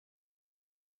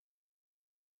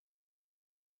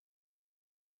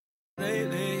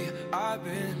Lately, I've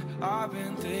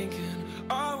been thinking,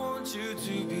 I want you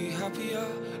to be happier,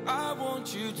 I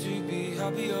want you to be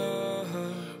happier.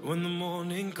 When the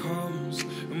morning comes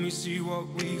and we see what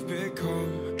we've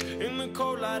become, in the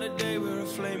cold light of day we're a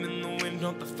flame in the wind,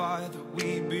 not the fire that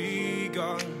we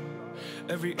begun.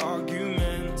 Every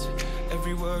argument,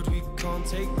 every word we can't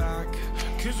take back,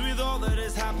 'cause with all that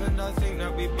has happened I think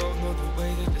that we both know the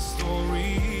way that the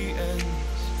story ends.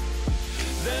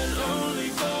 Then only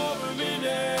for a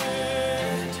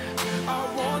minute I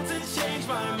want to change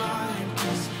my mind,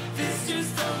 'cause this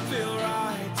just don't feel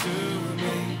right to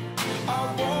me. I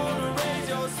wanna raise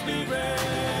your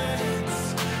spirits,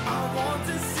 I want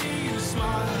to see you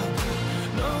smile.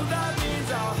 No, that means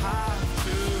I'll have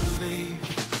to leave.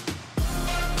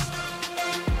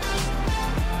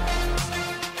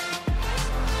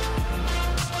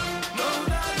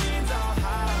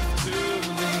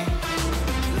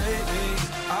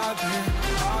 I've been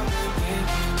thinking,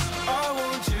 I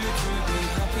want you to be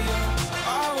happier,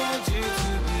 I want you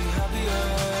to be happier.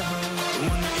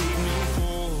 When the evening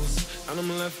falls and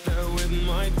I'm left there with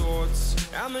my thoughts,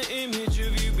 and the image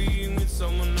of you being with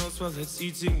someone else, well, it's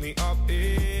eating me up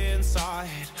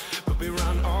inside. But we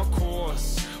ran our course,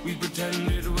 we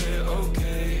pretended we're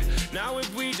okay. Now if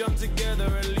we jump together,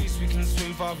 at least we can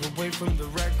swim far away from the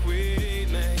wreck we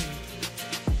made.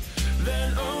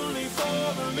 Then only for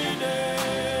a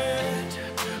minute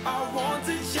I want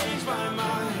to change my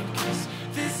mind, 'cause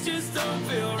this just don't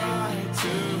feel right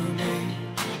to me.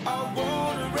 I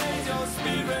wanna raise your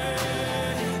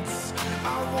spirits,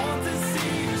 I want to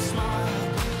see you smile.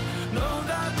 No,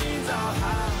 that means I'll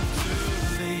have to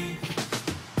leave.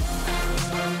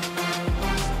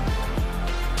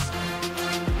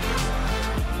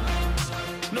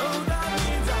 No, that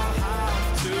means I'll have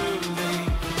to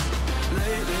leave.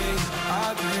 Lately,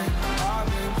 I've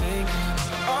been thinking,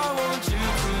 I want you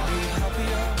to be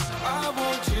happier, I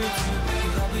want you to be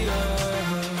happier.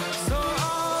 So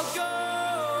I'll go,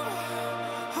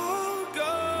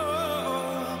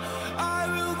 I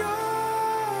will go.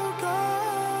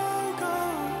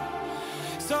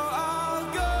 So I'll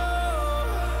go,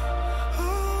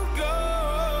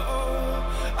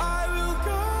 I will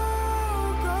go.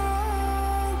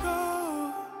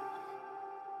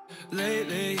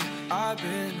 Lately, I've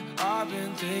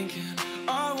been thinking,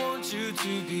 I want you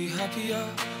to be happier,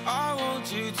 I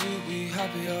want you to be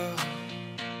happier.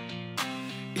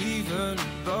 Even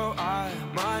though I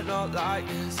might not like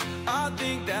this, I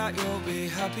think that you'll be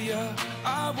happier,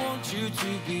 I want you to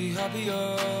be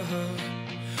happier.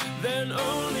 Then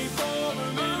only for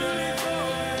a minute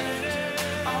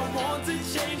I want to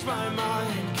change my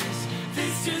mind, 'cause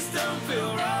this just don't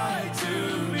feel right.